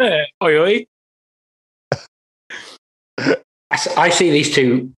 Oi, oi. I see these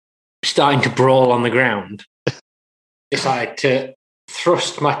two starting to brawl on the ground. Decide to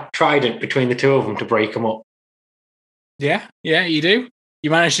thrust my trident between the two of them to break them up. Yeah, you do. You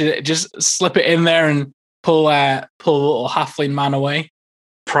manage to just slip it in there and pull a little halfling man away.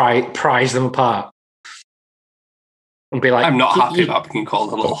 Prize them apart. And be like, I'm not happy about being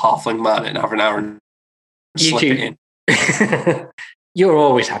called a little halfling man and having an hour and slip it in. You're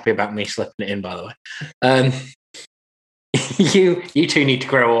always happy about me slipping it in, by the way. You two need to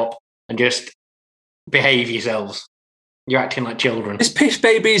grow up and just behave yourselves. You're acting like children. This piss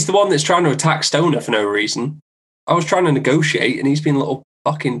baby is the one that's trying to attack Stoner for no reason. I was trying to negotiate and he's been a little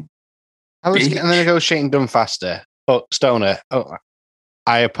fucking I was bitch. getting the negotiating done faster. Oh, Stoner,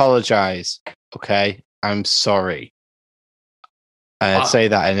 I apologise. Okay, I'm sorry. I'd say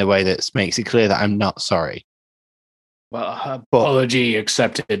that in a way that makes it clear that I'm not sorry. Well, apology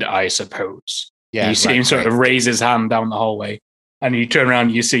accepted, I suppose. Yeah, you see him sort of raise his hand down the hallway, and you turn around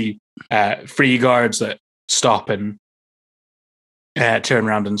and you see 3 guards that stop and turn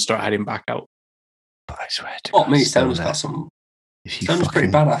around and start heading back out. But I swear to What God, me? Stoner's got some. if you Stoner's pretty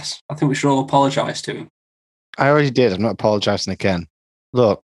badass. I think we should all apologise to him. I already did. I'm not apologising again.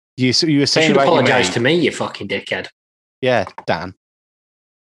 Look, you were You saying should about your apologise mate. to me, you fucking dickhead. Yeah, Dan.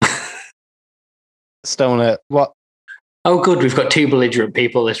 Stoner, what? Oh, good, we've got 2 belligerent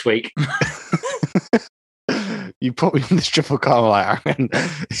people this week. You put me in this triple Carmelite and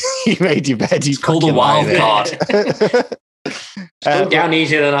you made your bed. You It's called a fucking wild lied card. Went down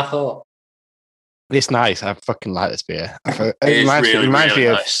easier than I thought. It's nice. I fucking like this beer. It is really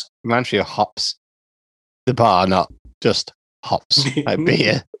nice. Reminds me of hops. The bar, not just hops. Like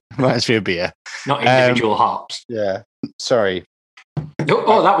beer. Reminds me of beer. Not individual hops. Yeah. Sorry.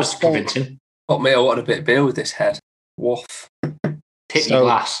 Oh, that was convincing. Fuck me, I wanted a bit of beer with this head. Woof. Tip So- your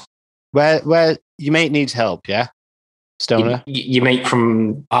glass. Where your mate needs help, yeah? Stoner? You mate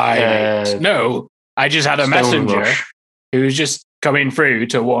from No, I just had a Stone messenger Rush. who was just coming through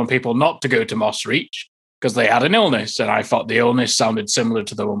to warn people not to go to Moss Reach because they had an illness, and I thought the illness sounded similar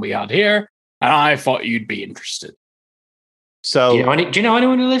to the one we had here, and I thought you'd be interested. So Do you know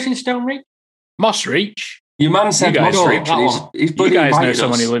anyone who lives in Stone Reach? Moss Reach. Your man said You guys Moss know Reach, that and one. he's You bloody guys know invited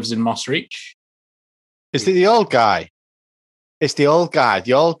someone us. who lives in Moss Reach. is it the old guy? It's the old guy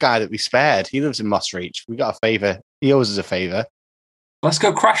that we spared. He lives in Moss Reach. We got a favour. He owes us a favour. Let's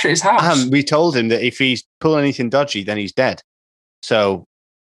go crash at his house. And we told him that if he's pulling anything dodgy, then he's dead. So,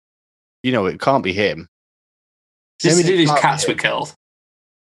 it can't be him. This Maybe dude, his can't be cats him. were killed.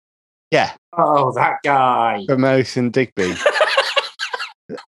 Yeah, Oh, that guy. from Mouth Digby.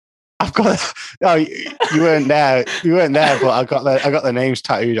 I've got. Oh, you weren't there. You weren't there, but I got the names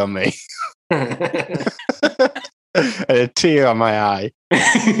tattooed on me and a tear on my eye.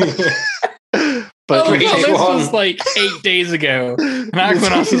 But Oh, Which God, this one? was like 8 days ago. And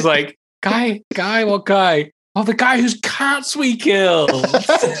everyone else was like, guy, what guy? Oh, the guy whose cats we killed.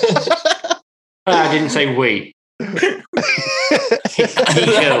 I didn't say we. He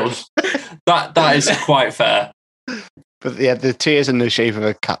killed. That is quite fair. But yeah, the tears in the shape of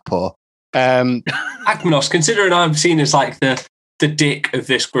a cat paw. Agmanos, considering I'm seen as like the dick of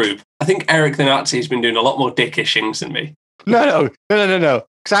this group, I think Eric the Nazi has been doing a lot more dickishings than me. No. Because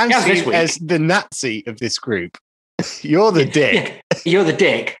I'm Yeah, this seen week. as the Nazi of this group. You're the dick. Yeah, you're the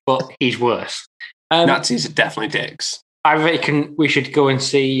dick, but he's worse. Nazis are definitely dicks. I reckon we should go and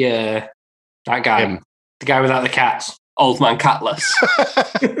see that guy. Him. The guy without the cats. Old man catless.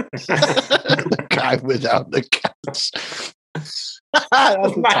 Guy without the cats. That's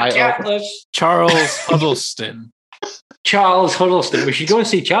the title. Charles Huddleston. Charles Huddleston. We should go and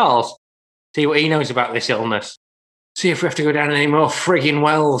see Charles. See what he knows about this illness. See if we have to go down any more frigging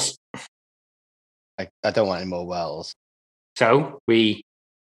wells. I don't want any more wells. So we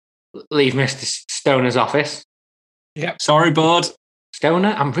leave Mr. Stoner's office. Sorry, bud.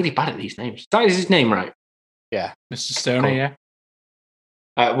 Stoner? I'm really bad at these names. That is his name, right? Mr. Stoner, Cool.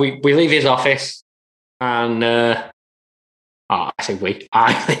 yeah. We leave his office and I say we.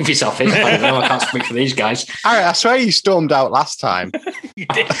 I leave his office. I don't know. I can't speak for these guys. I swear you stormed out last time. You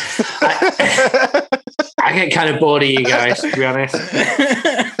did. I get kind of bored of you guys, to be honest.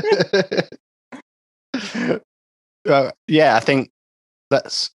 Yeah, I think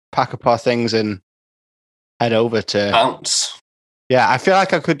let's pack up our things and head over to. Bounce. Yeah, I feel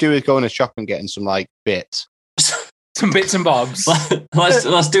like I could do with going to shop and getting some like bits. Some bits and bobs.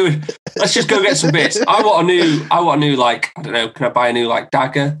 Let's do it. Let's just go get some bits. I want a new like, I don't know, can I buy a new like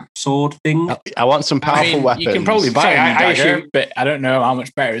dagger sword thing? I want some powerful weapons. You can probably buy Sorry, a new I dagger, assume- but I don't know how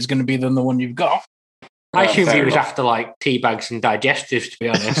much better it's going to be than the one you've got. I assume he fair was enough. after like tea bags and digestives, to be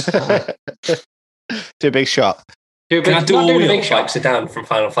honest. to a big shop. Can I do not all doing a big wheels shop. like Sedan from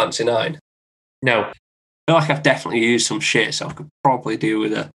Final Fantasy 9? No. I feel like I've definitely used some shit, so I could probably do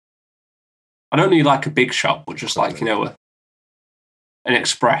with I don't need like a big shop, but just like, an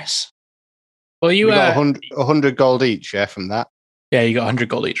express. Well, you We got 100 gold each, yeah, from that. yeah, you got 100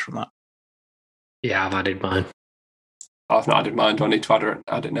 gold each from that. Yeah, I've added mine. I've not added mine. Do I need to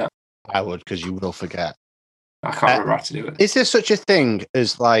add it now? I would, because you will forget. I can't remember how to do it. Is there such a thing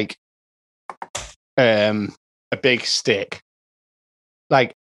as like a big stick,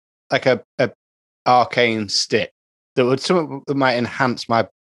 like a arcane stick that might enhance my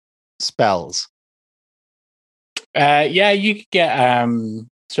spells? Yeah, you could get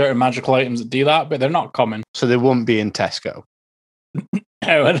certain magical items that do that, but they're not common. So they wouldn't be in Tesco.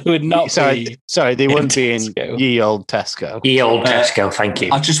 No, it would not be. Sorry, they wouldn't be in Tesco. ye old Tesco. Ye old Tesco, thank you.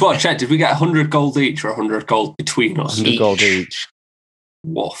 I just want to check. Did we get 100 gold each or 100 gold between us? 100 gold each.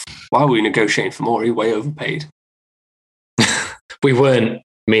 Woof. Why were we negotiating for more? He way overpaid. We weren't,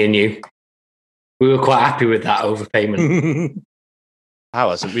 me and you. We were quite happy with that overpayment. How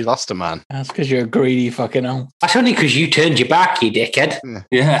wasn't we lost a man? That's because you're a greedy fucking hell. That's only because you turned your back, you dickhead.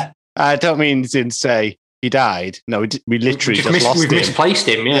 Yeah. I don't mean to say he died. No, we literally just lost we've him. misplaced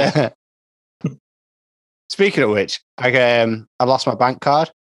him, yeah. Speaking of which, I lost my bank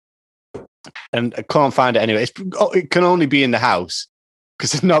card and I can't find it anyway. It can only be in the house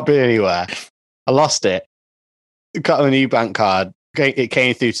because it's not been anywhere. I lost it. Got a new bank card. It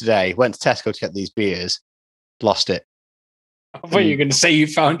came through today. Went to Tesco to get these beers. Lost it. I thought you were going to say you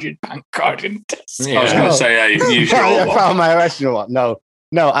found your bank card in Tesco. I was going to say, use your I old found my original one.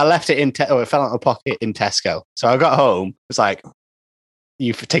 No, I left it in. It fell out of my pocket in Tesco. So I got home. It's like,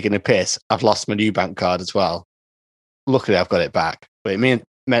 you've taken a piss. I've lost my new bank card as well. Luckily, I've got it back. But it meant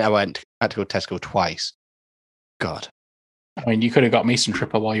I had to go to Tesco twice. God. I mean, you could have got me some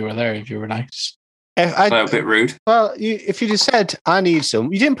triple while you were there if you were nice. a bit rude. Well, if you just said I need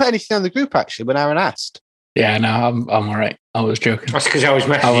some, you didn't put anything on the group actually when Aaron asked. Yeah, no, I'm all right. I was joking. That's because I was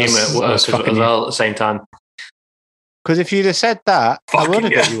messaging him at work as well at the same time. Because if you'd have said that, I would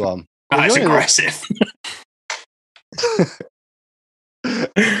have got you one. That is aggressive.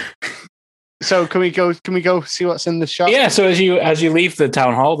 So can we go see what's in the shop? Yeah, so as you leave the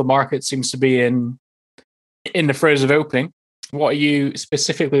town hall, the market seems to be in the throes of opening. What are you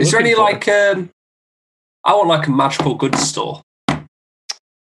specifically Is there looking any for? I want like a magical goods store.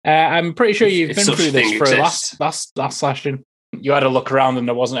 I'm pretty sure you've If been such through this thing for exists. last session. You had a look around and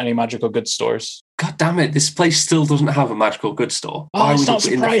there wasn't any magical goods stores. God damn it! This place still doesn't have a magical goods store. Oh, Why it's would not it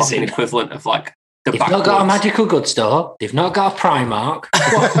be in the fucking surprising. equivalent of like the They've not got a backwoods? magical goods store. They've not got a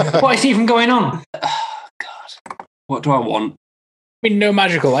Primark. What is even going on? Oh, God, what do I want? I mean, no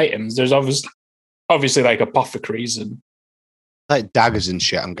magical items. There's obviously like apothecaries and Like daggers and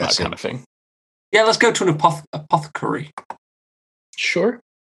shit, I'm that guessing. kind of thing. Yeah, let's go to an apothecary. Sure.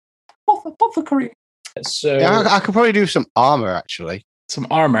 Apothecary. So Yeah, I could probably do some armor actually, some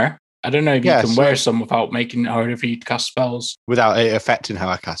armor. I don't know if you Yeah, can so- wear some without making it harder for you to cast spells. without it affecting how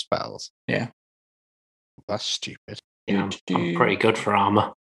I cast spells. Yeah. That's stupid. Yeah, I'm pretty good for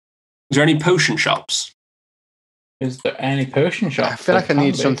armor. Is there any potion shops? Is there any potion shop? I feel like I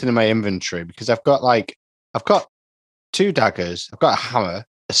need something in my inventory because I've got 2 daggers, I've got a hammer,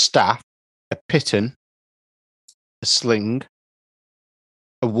 a staff, a piton, a sling,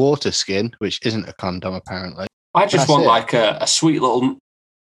 a water skin, which isn't a condom apparently. I just That's want it. like a sweet little.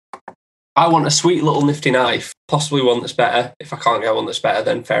 I want a sweet little nifty knife, possibly one that's better. If I can't get one that's better,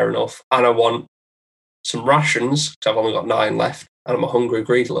 then fair enough. And I want some rations because I've only got 9 left, and I'm a hungry,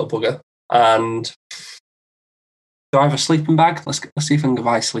 greedy little bugger. And do I have a sleeping bag? Let's see if I can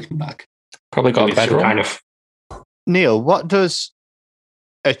buy a sleeping bag. Probably got a With some bedroll. kind of Neil, what does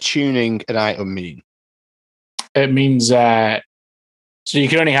attuning an item mean? It means so you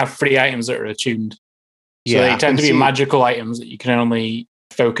can only have 3 items that are attuned. So I they can tend to be see- magical items that you can only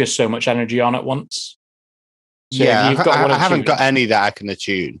focus so much energy on at once. So yeah, if you've got one I haven't got attuned- any that I can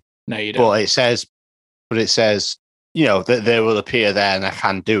attune, No, you don't. but it says, that they will appear there and I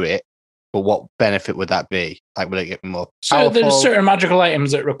can do it. But what benefit would that be? Like, would it get me more So powerful? there's certain magical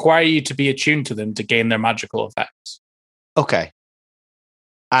items that require you to be attuned to them to gain their magical effects. Okay.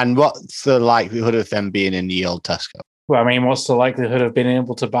 And what's the likelihood of them being in the old Tesco? Well, I mean, what's the likelihood of being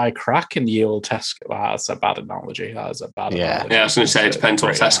able to buy crack in the old Tesco? Well, that's a bad analogy. That is a bad Yeah. analogy. Yeah, I was going to say it depends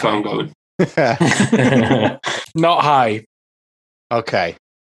what Pretty Tesco I'm going. high. Not high. Okay.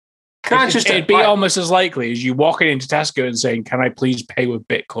 Can I just It'd be like, almost as likely as you walking into Tesco and saying, "Can I please pay with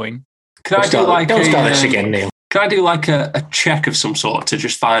Bitcoin?" can I do like don't start a, this again, Neil. Can I do like a check of some sort to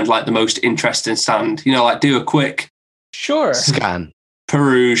just find like the most interesting stand? You know, like do a quick Sure. Scan.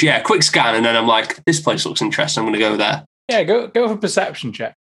 peruse, yeah, quick scan, and then I'm like, this place looks interesting. I'm going to go there. Yeah, go for perception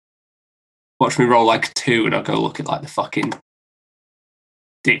check. Watch me roll like a 2, and I'll go look at like the fucking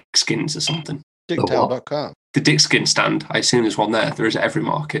dick skins or something. Dicktail.com. The dick skin stand. I assume there's one there. There is at every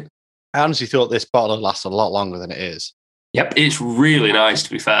market. I honestly thought this bottle would last a lot longer than it is. Yep. It's really nice, to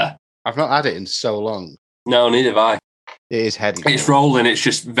be fair. I've not had it in so long. No, neither have I. It is heady. It's rolling. It's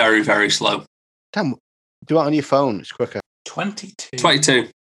just very, very slow. Damn, do it on your phone. It's quicker. 22. 22.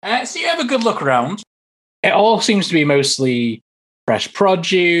 So you have a good look around. It all seems to be mostly fresh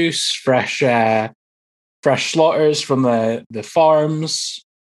produce, fresh slaughters from the farms,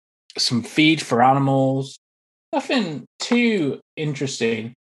 some feed for animals. Nothing too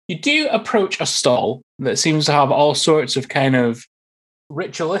interesting. You do approach a stall that seems to have all sorts of kind of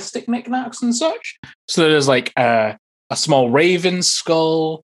ritualistic knickknacks and such. So there's like a small raven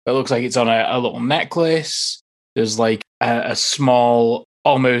skull that looks like it's on a little necklace. There's like a small,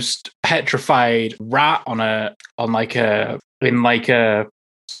 almost petrified rat in a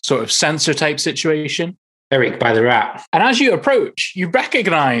sort of sensor type situation. Eric by the rat. And as you approach, you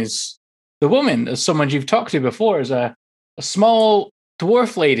recognize the woman as someone you've talked to before, as a small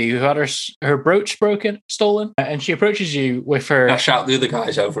dwarf lady who had her brooch stolen. And she approaches you with her... I shout the other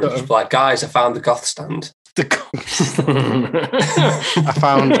guys over and just like, guys, I found the goth stand. I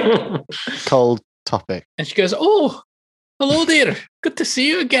found cold topic. And she goes, "Oh, hello there. Good to see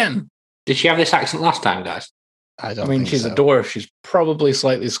you again." Did she have this accent last time, guys? I don't I mean, think she's so. a dwarf. She's probably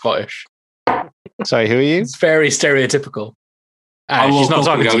slightly Scottish. Sorry, who are you? It's very stereotypical. I She's woke not up and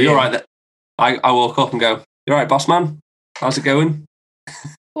talking go, to "You're you. right." I woke up and go, "You're right, boss man. How's it going?"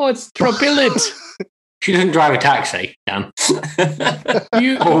 Oh, it's Trobilid. She doesn't drive a taxi, Dan.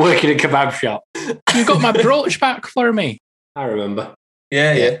 you Or work in a kebab shop. you got my brooch back for me. I remember.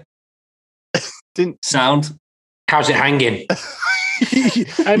 Yeah. Didn't Sound. How's it hanging?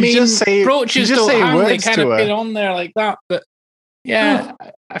 I mean, saying brooches don't saying hang. They words kind to of her. fit on there like that. But yeah,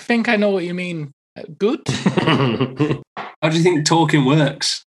 I think I know what you mean. Good. How do you think talking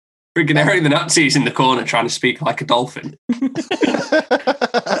works? Friggin' Eric the Nazi's in the corner trying to speak like a dolphin.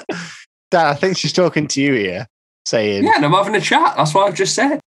 Dan, I think she's talking to you here, saying, Yeah, and I'm having a chat. That's what I've just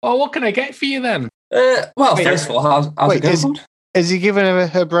said. Oh, what can I get for you then? Well, Wait, first of all, how's wait, it going? "Is he giving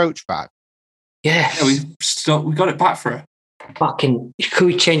her brooch back?" Yes. Yeah, we got it back for her. Fucking, could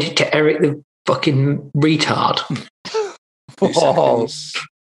we change it to Eric the fucking retard? 2 seconds.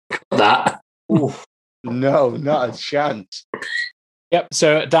 That. No, not a chance. Yep.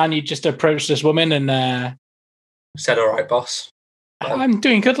 So Dan, you just approached this woman, and Said, all right, boss. I'm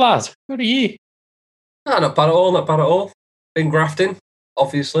doing good, lad. What are you? No, not bad at all, not bad at all. Been grafting,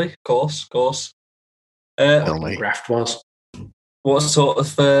 obviously, of course. Only. Graft was. What sort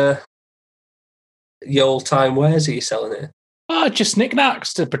of the old time wares are you selling here? Oh, just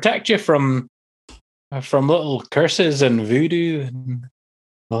knickknacks to protect you from little curses and voodoo and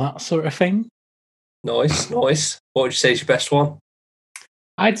all that sort of thing. Nice. What would you say is your best one?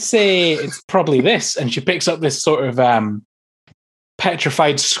 I'd say it's probably this. And she picks up this sort of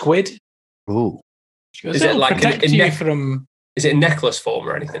petrified squid. Ooh. She goes, Is it "It'll like protect a you neck- from..." Is it in necklace form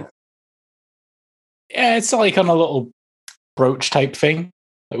or anything? Yeah, it's like on a little brooch type thing.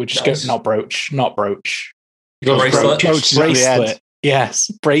 That would just Nice. go, not brooch. Bracelet. Brooches on the head. Bracelet.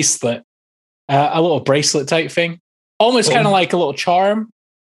 Yes, bracelet. A little bracelet type thing. Almost Cool. kind of like a little charm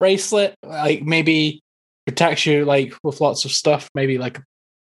bracelet. Like maybe protects you like with lots of stuff. Maybe like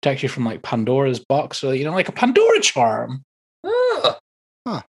protects you from like Pandora's box, or like a Pandora charm.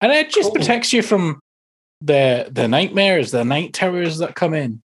 Ah, And it just Cool. protects you from the nightmares, the night terrors that come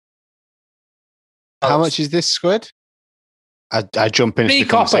in. How much is this squid? I jump into 3 the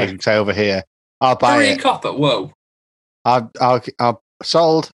copper. conversation because over here. I'll buy 3 it. copper. Whoa. I'll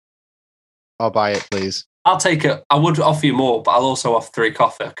sold. I'll buy it, please. I'll take it. I would offer you more, but I'll also offer 3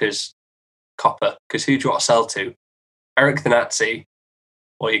 copper because who do you want to sell to? Eric the Nazi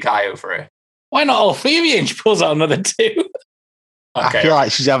or your guy over here? Why not all 3 of you? And she pulls out another 2. I feel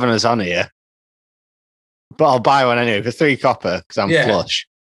like she's having us on here. But I'll buy one anyway for 3 copper because I'm Yeah. flush.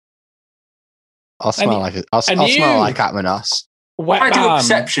 I'll smell And- like it. I'll and smell you- like Atmanos. Wet I do a man.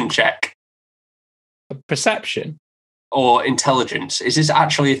 perception check Perception. or intelligence. Is this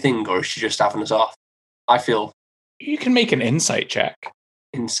actually a thing or is she just having us off? I feel You can make an insight check.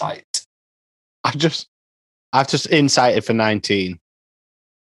 insight. I've just insighted for 19.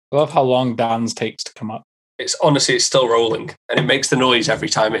 I love how long Dan's takes to come up. It's honestly, it's still rolling and it makes the noise every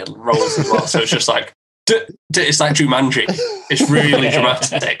time it rolls as well. So it's just like, it's like Jumanji. It's really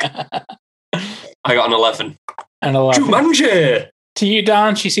dramatic. I got an 11. And 11. Jumanji! To you,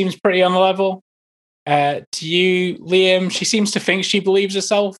 Dan, she seems pretty on the level. To you, Liam, she seems to think she believes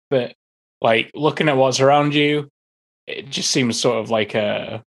herself, but like looking at what's around you, it just seems sort of like not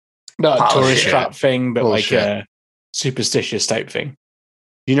a Pile of tourist shit. trap thing, but Bullshit. like a superstitious type thing.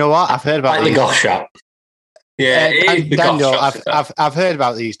 You know what? I've heard about Like the these. goth shop. Yeah, it is the Daniel, goth shots. I've heard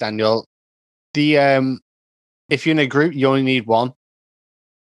about these, Daniel. The if you're in a group, you only need one.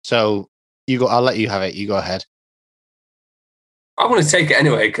 So you go. I'll let you have it. You go ahead. I'm going to take it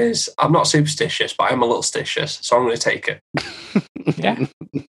anyway because I'm not superstitious, but I'm a little stitious, so I'm going to take it. Yeah.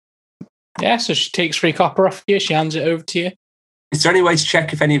 Yeah, so she takes 3 copper off you. She hands it over to you. Is there any way to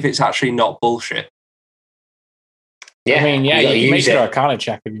check if any of it's actually not bullshit? I mean, yeah, you can make use an it. Arcana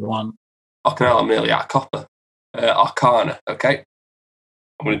check if you want. Fucking hell, I'm nearly out of copper. Arcana, okay.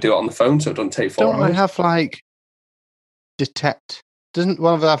 I'm going to do it on the phone so it doesn't take 4 Don't I hours. have like detect? Doesn't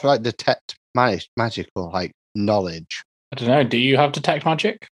one of them have like detect magic or like knowledge? I don't know. Do you have detect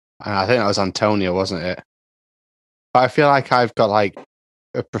magic? I think that was Antonio, wasn't it? But I feel like I've got like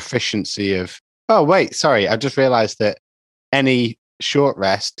a proficiency of. Oh wait, sorry. I just realised that any short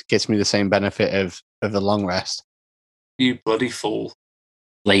rest gets me the same benefit of the long rest. You bloody fool.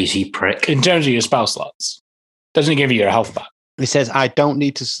 Lazy prick. In terms of your spell slots, doesn't give you your health back. It says I don't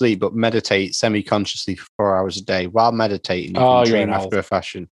need to sleep, but meditate semi-consciously for 4 hours a day. While meditating, you Oh, can you're dream an after a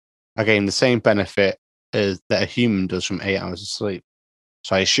fashion. I gain the same benefit as that a human does from 8 hours of sleep.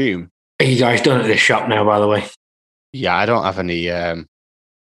 So I assume. Are you guys done at this shop now, by the way? Yeah, I don't have any. I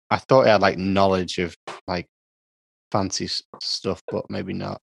thought I had like knowledge of like fancy stuff, but maybe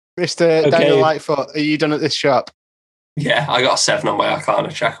not. Mr. Daniel Lightfoot, are you done at this shop? Yeah, I got a 7 on my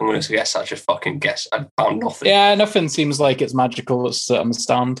Arcana check. I'm going to guess I just fucking guess. I found nothing. Yeah, nothing seems like it's magical. It's on the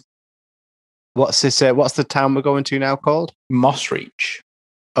stand. What's this? What's the town we're going to now called? Moss Reach.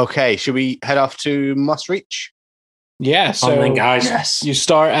 Okay, should we head off to Moss Reach? Yeah, so then, guys. Yes. you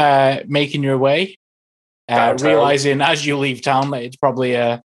start making your way, Downtown. realizing as you leave town that it's probably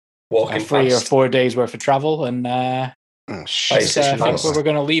a Walking 3 or past. 4 days worth of travel, and Oh, Place shit. is I think fast. we're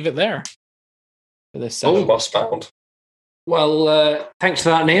going to leave it there for this Oh, session. Mossbound. Well, thanks for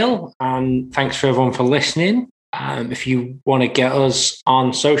that, Neil, and thanks for everyone for listening. If you want to get us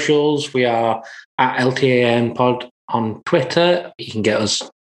on socials, we are at LTAN Pod on Twitter. You can get us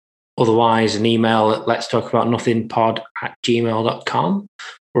otherwise an email at letstalkaboutnothingpod@gmail.com.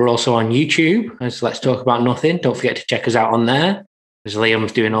 We're also on YouTube as Let's Talk About Nothing. Don't forget to check us out on there, as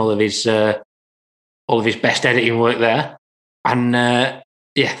Liam's doing all of his best editing work there. And yeah,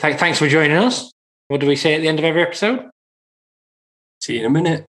 thanks for joining us. What do we say at the end of every episode? See you in a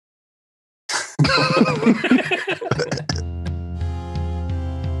minute.